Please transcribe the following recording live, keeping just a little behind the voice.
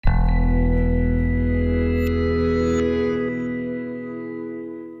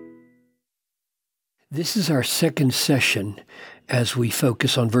This is our second session as we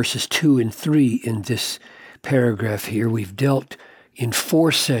focus on verses 2 and 3 in this paragraph here. We've dealt in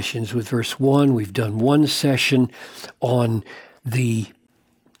 4 sessions with verse 1. We've done 1 session on the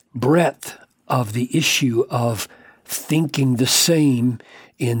breadth of the issue of thinking the same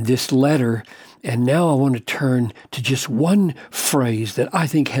in this letter. And now I want to turn to just one phrase that I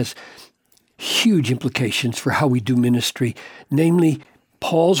think has huge implications for how we do ministry, namely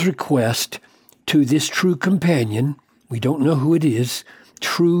Paul's request to this true companion, we don't know who it is,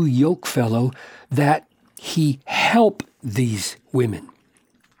 true yokefellow, that he help these women.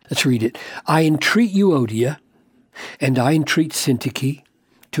 Let's read it. I entreat Euodia and I entreat Syntyche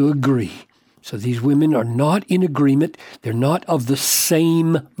to agree. So these women are not in agreement. They're not of the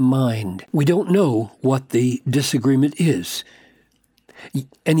same mind. We don't know what the disagreement is.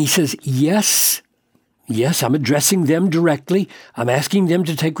 And he says, yes, I'm addressing them directly. I'm asking them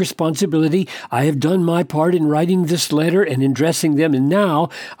to take responsibility. I have done my part in writing this letter and in addressing them. And now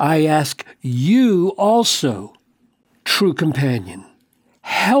I ask you also, true companion,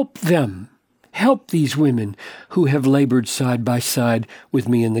 help them. Help these women who have labored side by side with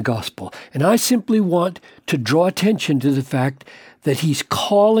me in the gospel. And I simply want to draw attention to the fact that he's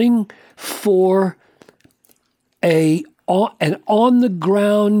calling for an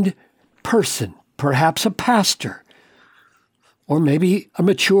on-the-ground person, perhaps a pastor, or maybe a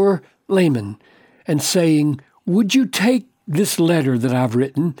mature layman, and saying, would you take this letter that I've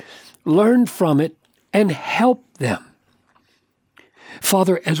written, learn from it, and help them?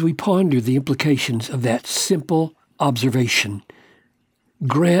 Father, as we ponder the implications of that simple observation,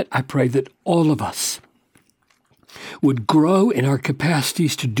 grant, I pray, that all of us would grow in our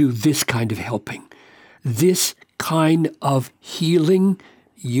capacities to do this kind of helping, this kind of healing,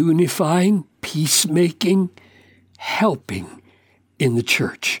 unifying, peacemaking, helping in the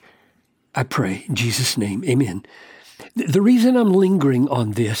church. I pray in Jesus' name, amen. The reason I'm lingering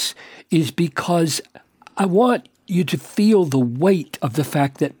on this is because I want you to feel the weight of the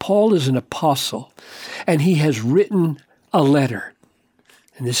fact that Paul is an apostle and he has written a letter.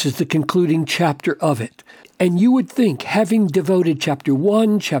 And this is the concluding chapter of it. And you would think, having devoted chapter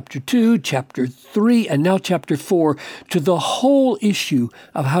 1, chapter 2, chapter 3, and now chapter 4 to the whole issue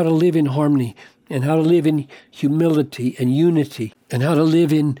of how to live in harmony and how to live in humility and unity and how to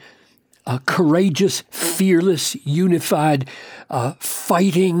live in courageous, fearless, unified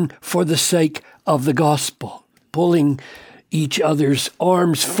fighting for the sake of the gospel, pulling each other's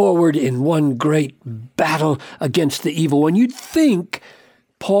arms forward in one great battle against the evil one. You'd think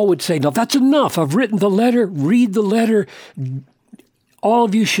Paul would say, no, that's enough. I've written the letter. Read the letter. All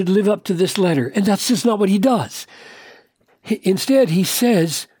of you should live up to this letter. And that's just not what he does. Instead, he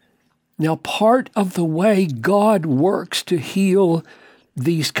says, now part of the way God works to heal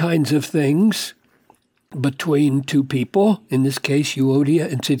these kinds of things between two people, in this case,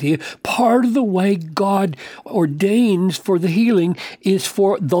 Euodia and Syntyche, part of the way God ordains for the healing is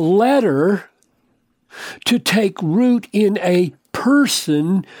for the letter to take root in a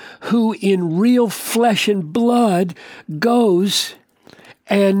person who in real flesh and blood goes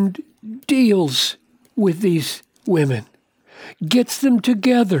and deals with these women, gets them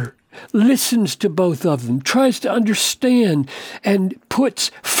together, listens to both of them, tries to understand, and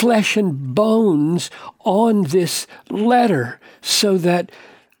puts flesh and bones on this letter so that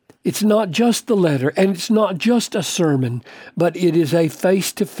it's not just the letter and it's not just a sermon, but it is a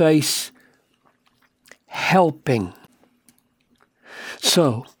face-to-face helping.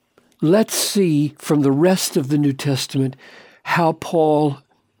 So let's see from the rest of the New Testament how Paul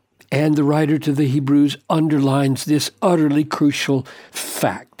and the writer to the Hebrews underlines this utterly crucial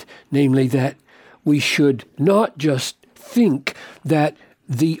fact, namely that we should not just think that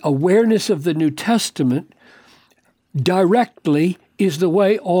the awareness of the New Testament directly is the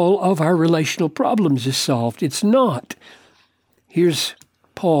way all of our relational problems is solved. It's not. Here's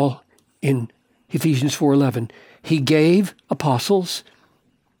Paul in Ephesians 4:11. He gave apostles.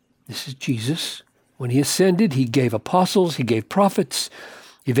 This is Jesus. When he ascended, he gave apostles, he gave prophets,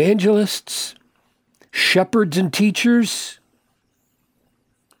 evangelists, shepherds and teachers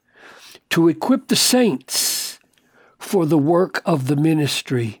to equip the saints for the work of the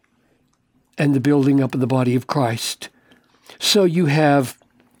ministry and the building up of the body of Christ. So you have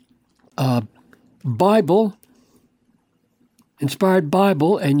a Bible, inspired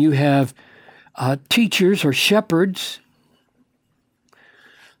Bible, and you have teachers or shepherds,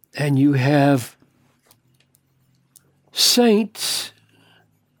 and you have saints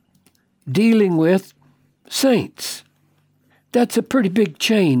dealing with saints. That's a pretty big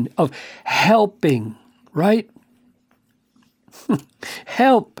chain of helping, right?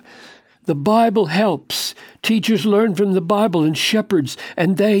 Help The Bible helps. Teachers learn from the Bible and shepherds,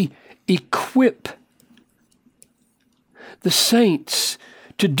 and they equip the saints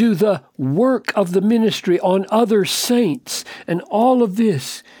to do the work of the ministry on other saints. And all of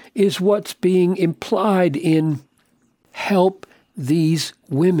this is what's being implied in help these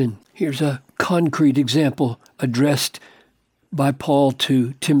women. Here's a concrete example addressed by Paul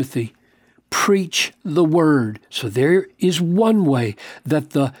to Timothy. Preach the word. So there is one way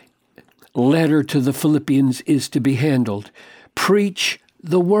that the letter to the Philippians is to be handled. Preach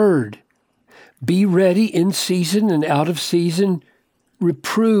the word. Be ready in season and out of season.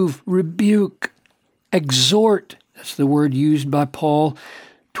 Reprove, rebuke, exhort. That's the word used by Paul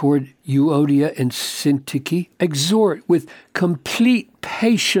toward Euodia and Syntyche. Exhort with complete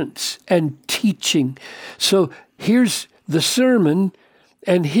patience and teaching. So here's the sermon,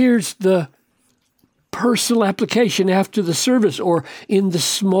 and here's the personal application after the service or in the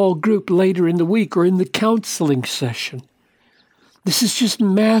small group later in the week or in the counseling session. This is just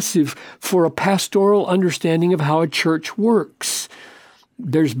massive for a pastoral understanding of how a church works.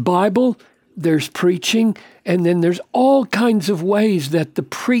 There's Bible, there's preaching, and then there's all kinds of ways that the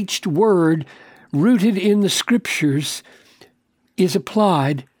preached word, rooted in the Scriptures, is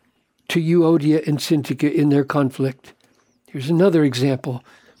applied to Euodia and Syntyche in their conflict. Here's another example.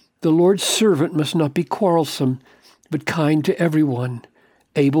 The Lord's servant must not be quarrelsome, but kind to everyone,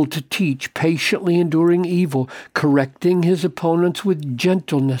 able to teach, patiently enduring evil, correcting his opponents with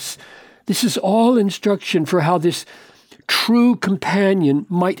gentleness. This is all instruction for how this true companion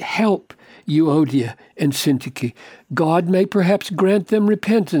might help Euodia and Syntyche. God may perhaps grant them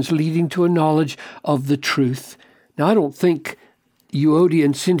repentance, leading to a knowledge of the truth. Now, I don't think Euodia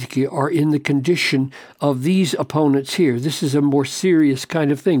and Syntyche are in the condition of these opponents here. This is a more serious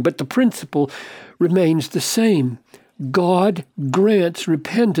kind of thing, but the principle remains the same. God grants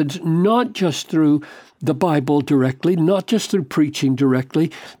repentance not just through the Bible directly, not just through preaching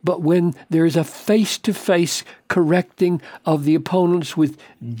directly, but when there is a face-to-face correcting of the opponents with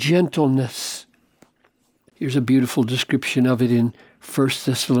gentleness. Here's a beautiful description of it in 1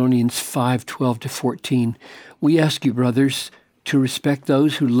 Thessalonians 5:12-14. We ask you, brothers, to respect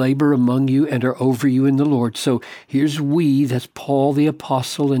those who labor among you and are over you in the Lord. So here's we, that's Paul the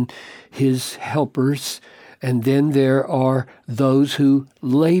apostle and his helpers. And then there are those who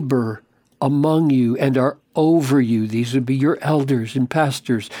labor among you and are over you. These would be your elders and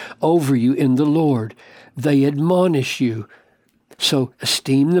pastors over you in the Lord. They admonish you. So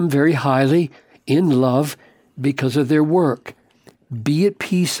esteem them very highly in love because of their work. Be at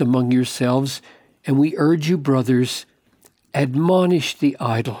peace among yourselves. And we urge you, brothers, admonish the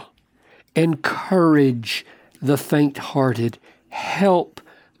idle, encourage the faint-hearted, help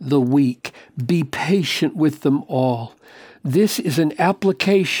the weak, be patient with them all. This is an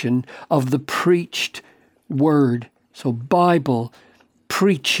application of the preached word. So Bible,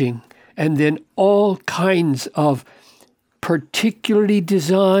 preaching, and then all kinds of particularly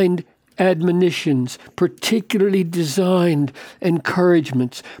designed admonitions, particularly designed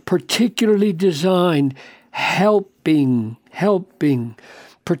encouragements, particularly designed helping,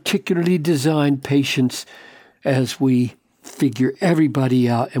 particularly designed patience as we figure everybody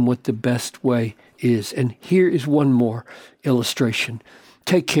out and what the best way is. And here is one more illustration.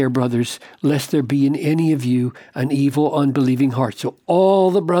 Take care, brothers, lest there be in any of you an evil, unbelieving heart. So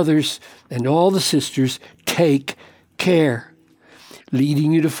all the brothers and all the sisters, take care,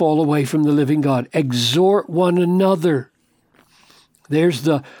 leading you to fall away from the living God. Exhort one another. There's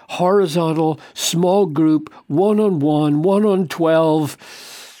the horizontal, small group, one-on-one,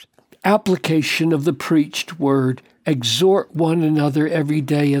 1-on-12 application of the preached word. Exhort one another every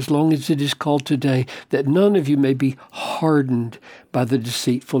day, as long as it is called today, that none of you may be hardened by the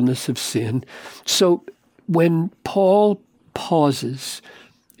deceitfulness of sin. So when Paul pauses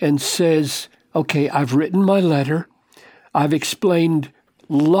and says, okay, I've written my letter, I've explained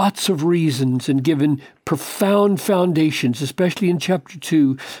lots of reasons and given profound foundations, especially in chapter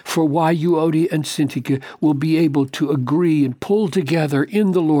 2, for why Euodia and Syntyche will be able to agree and pull together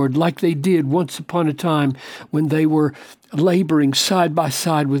in the Lord like they did once upon a time when they were laboring side by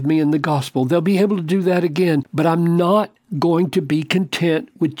side with me in the gospel. They'll be able to do that again, but I'm not going to be content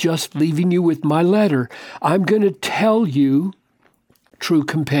with just leaving you with my letter. I'm going to tell you, true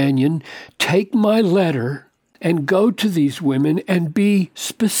companion, take my letter and go to these women and be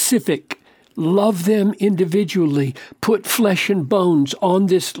specific. Love them individually. Put flesh and bones on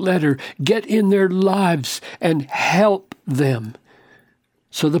this letter. Get in their lives and help them.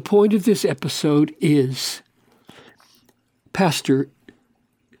 So the point of this episode is, Pastor,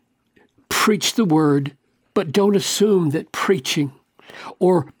 preach the word, but don't assume that preaching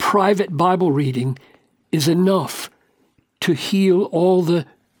or private Bible reading is enough to heal all the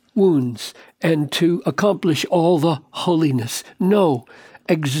wounds and to accomplish all the holiness. No,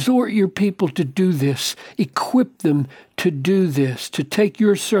 exhort your people to do this. Equip them to do this, to take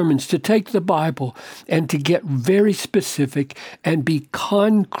your sermons, to take the Bible, and to get very specific and be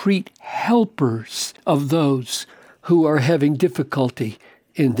concrete helpers of those who are having difficulty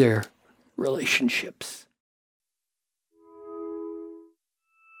in their relationships.